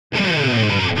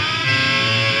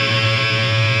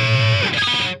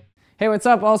Hey, what's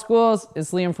up, Allschools? It's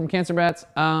Liam from Cancer Bats.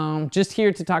 Just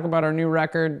here to talk about our new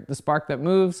record, The Spark That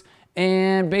Moves,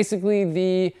 and basically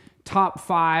the top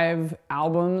 5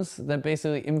 albums that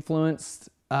basically influenced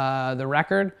the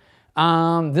record.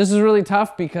 This is really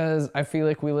tough because I feel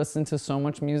like we listen to so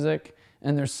much music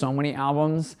and there's so many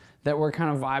albums that we're kind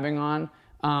of vibing on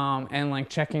and like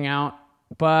checking out.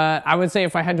 But I would say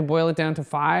if I had to boil it down to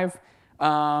 5,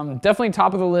 definitely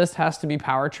top of the list has to be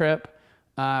Power Trip.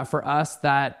 For us,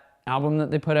 that album that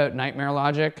they put out, Nightmare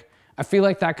Logic, I feel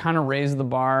like that kind of raised the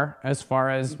bar as far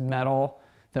as metal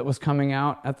that was coming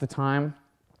out at the time.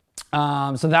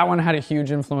 So that one had a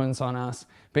huge influence on us,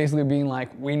 basically being like,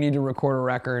 we need to record a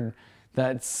record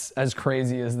that's as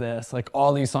crazy as this. Like,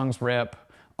 all these songs rip,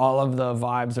 all of the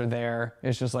vibes are there.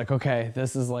 It's just like, okay,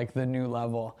 this is like the new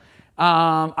level.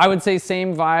 I would say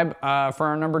same vibe for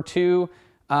our number 2.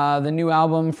 The new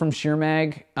album from Sheer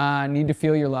Mag, Need to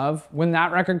Feel Your Love. When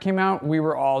that record came out, we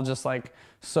were all just like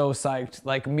so psyched.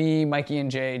 Like me, Mikey, and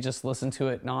Jay just listened to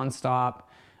it nonstop.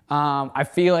 I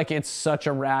feel like it's such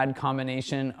a rad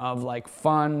combination of like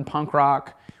fun punk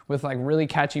rock with like really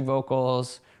catchy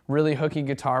vocals, really hooky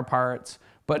guitar parts,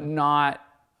 but not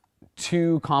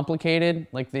too complicated.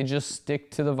 Like, they just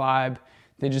stick to the vibe,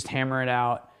 they just hammer it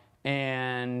out,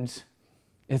 and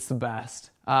it's the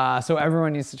best. So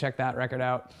everyone needs to check that record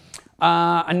out.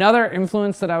 Another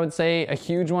influence that I would say, a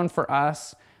huge one for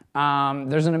us,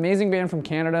 there's an amazing band from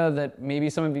Canada that maybe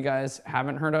some of you guys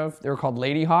haven't heard of. They were called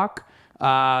Ladyhawk.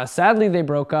 Sadly, they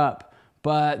broke up,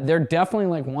 but they're definitely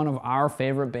like one of our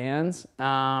favorite bands.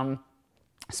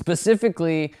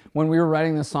 Specifically, when we were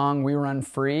writing the song We Run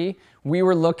Free, we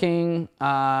were looking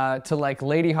to like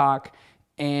Ladyhawk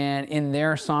and in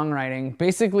their songwriting,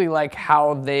 basically like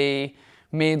how they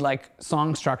made like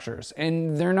song structures.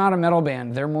 And they're not a metal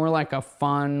band, they're more like a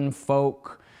fun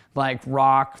folk, like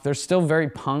rock. They're still very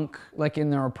punk like in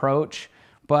their approach,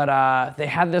 but they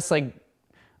had this like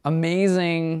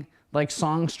amazing like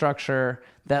song structure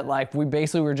that like we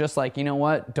basically were just like, you know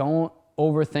what, don't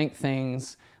overthink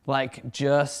things, like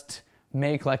just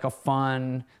make like a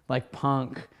fun like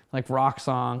punk like rock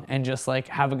song and just like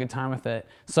have a good time with it.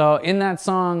 So in that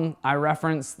song, I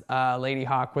referenced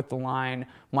Ladyhawk with the line,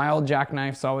 "My old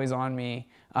jackknife's always on me,"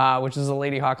 which is a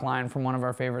Ladyhawk line from one of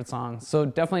our favorite songs. So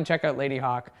definitely check out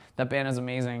Ladyhawk. That band is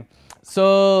amazing.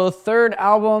 So third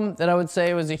album that I would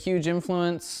say was a huge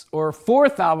influence, or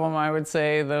fourth album I would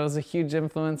say that was a huge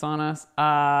influence on us.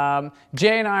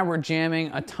 Jay and I were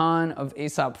jamming a ton of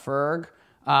A$AP Ferg.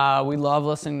 We love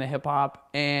listening to hip hop,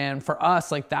 and for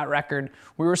us, like that record,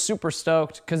 we were super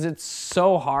stoked because it's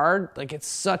so hard. Like, it's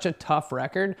such a tough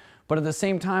record, but at the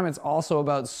same time, it's also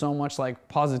about so much like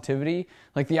positivity.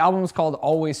 Like, the album is called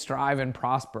Always Strive and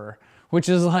Prosper, which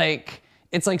is like,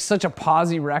 it's like such a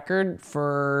posy record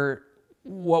for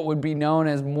what would be known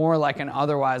as more like an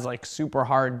otherwise like super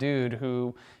hard dude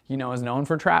who, you know, is known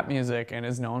for trap music and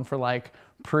is known for like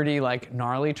pretty like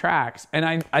gnarly tracks.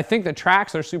 And I think the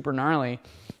tracks are super gnarly,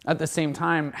 at the same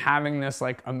time having this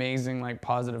like amazing like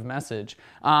positive message.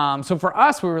 So for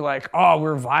us, we were like, oh,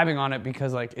 we're vibing on it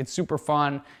because like it's super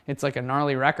fun, it's like a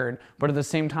gnarly record, but at the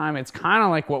same time it's kind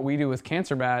of like what we do with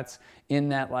Cancer Bats, in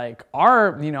that like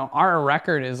our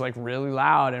record is like really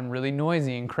loud and really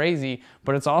noisy and crazy,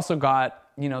 but it's also got,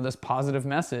 you know, this positive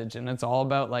message, and it's all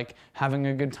about like having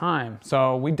a good time.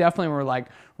 So we definitely were like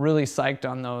really psyched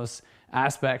on those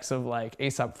aspects of like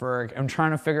A$AP Ferg, and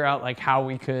trying to figure out like how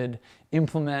we could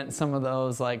implement some of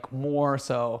those like more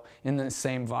so in the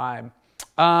same vibe.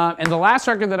 And the last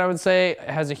record that I would say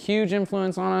has a huge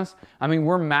influence on us, I mean,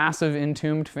 we're massive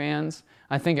Entombed fans.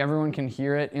 I think everyone can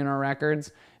hear it in our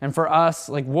records. And for us,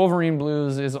 like Wolverine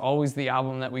Blues is always the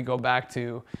album that we go back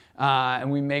to,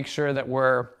 and we make sure that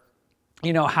we're,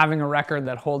 you know, having a record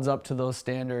that holds up to those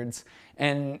standards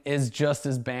and is just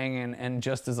as banging and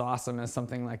just as awesome as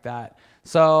something like that.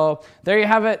 So there you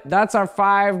have it. That's our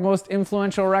 5 most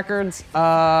influential records.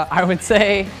 I would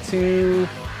say to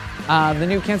the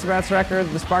new Cancer Bats record,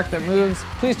 The Spark That Moves,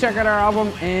 please check out our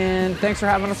album, and thanks for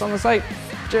having us on the site.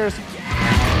 Cheers.